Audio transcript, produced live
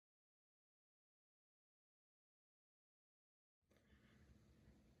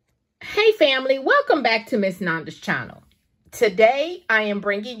Hey family, welcome back to Miss Nanda's channel. Today I am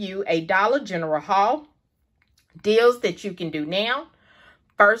bringing you a Dollar General haul, deals that you can do now.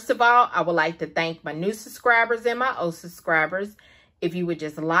 First of all, I would like to thank my new subscribers and my old subscribers. If you would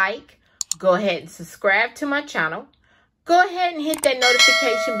just go ahead and subscribe to my channel. Go ahead and hit that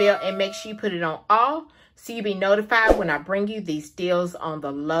notification bell and make sure you put it on all so you'll be notified when I bring you these deals on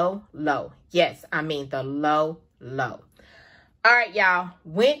the low. Yes, I mean the low. All right, y'all,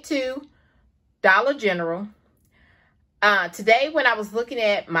 went to Dollar General. Today, when I was looking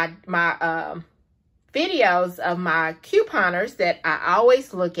at my videos of my couponers that I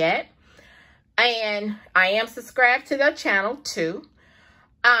always look at, and I am subscribed to their channel too.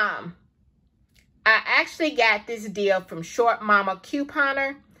 I actually got this deal from Short Mama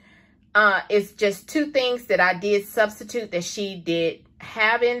Couponer. It's just two things that I did substitute that she did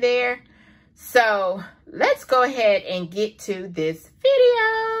have in there. So let's go ahead and get to this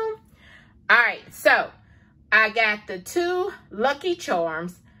video. All right, so I got the two Lucky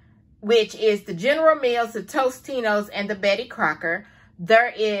Charms, which is the General Mills, the Tostinos, and the Betty Crocker.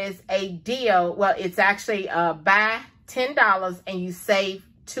 There is a deal. Well, it's actually buy $10 and you save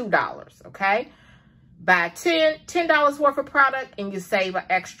 $2, okay? Buy $10 worth of product and you save an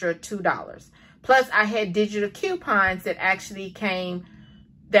extra $2. Plus, I had digital coupons that actually came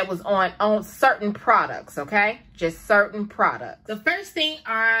that was on certain products, okay? Just certain products. The first thing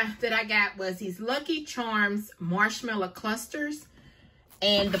that I got was these Lucky Charms marshmallow clusters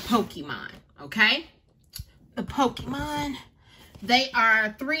and the Pokemon, okay? The Pokemon, they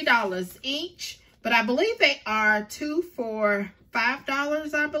are $3 each, but I believe they are 2 for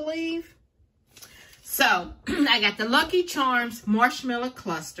 $5, I believe. So, I got the Lucky Charms marshmallow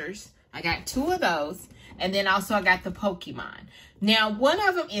clusters. I got 2 of those. And then also I got the Pokemon. Now, one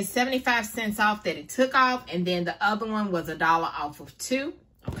of them is 75 cents off that it took off. And then the other one was $1 off of 2.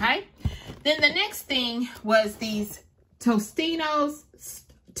 Okay. Then the next thing was these Tostinos,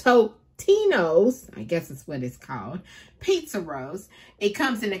 I guess is what it's called, pizza rolls. It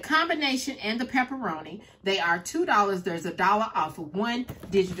comes in a combination and the pepperoni. They are $2. There's $1 off of 1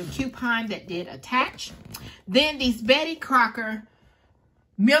 digital coupon that did attach. Then these Betty Crocker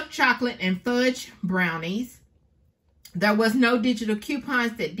milk chocolate and fudge brownies. There was no digital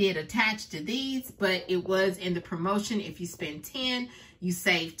coupons that did attach to these, but it was in the promotion. If you spend 10, you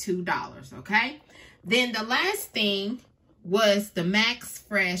save $2, okay? Then the last thing was the Max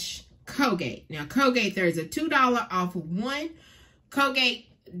Fresh Colgate. Now, Colgate, there's a $2 off of 1 Colgate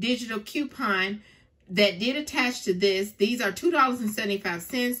digital coupon that did attach to this. These are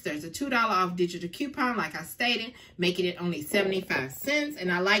 $2.75. There's a $2 off digital coupon, like I stated, making it only 75 cents.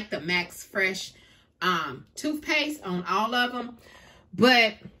 And I like the Max Fresh toothpaste on all of them.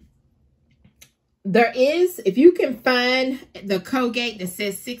 But there is, if you can find the Colgate that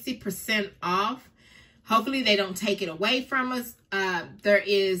says 60% off, hopefully they don't take it away from us. There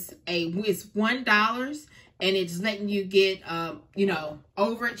is it's $1 and it's letting you get,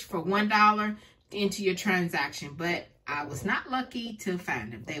 overage for $1 into your transaction, but I was not lucky to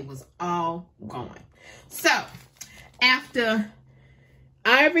find them. They was all gone. So after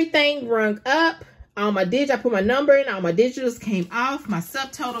everything rung up on my I put my number in, all my digitals came off. My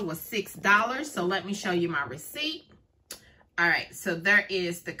subtotal was $6. So let me show you my receipt. All right, so there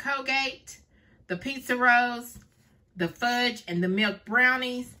is the Colgate, the pizza rolls, the fudge and the milk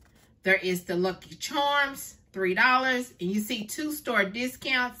brownies. There is the Lucky Charms, $3, and you see 2 store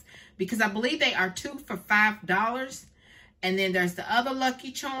discounts, because I believe they are 2 for $5. And then there's the other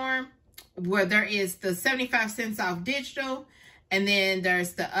Lucky Charm where there is the 75 cents off digital. And then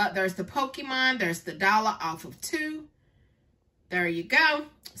there's the Pokemon. There's the $1 off of 2. There you go.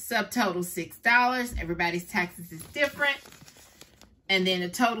 Subtotal $6. Everybody's taxes is different. And then the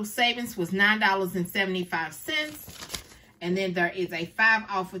total savings was $9.75. And then there is a 5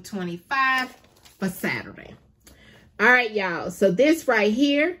 off of 25 for Saturday. All right, y'all. So this right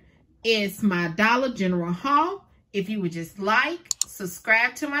here is my Dollar General haul. If you would just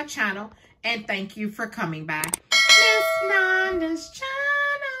subscribe to my channel, and thank you for coming by Miss Nanda's channel.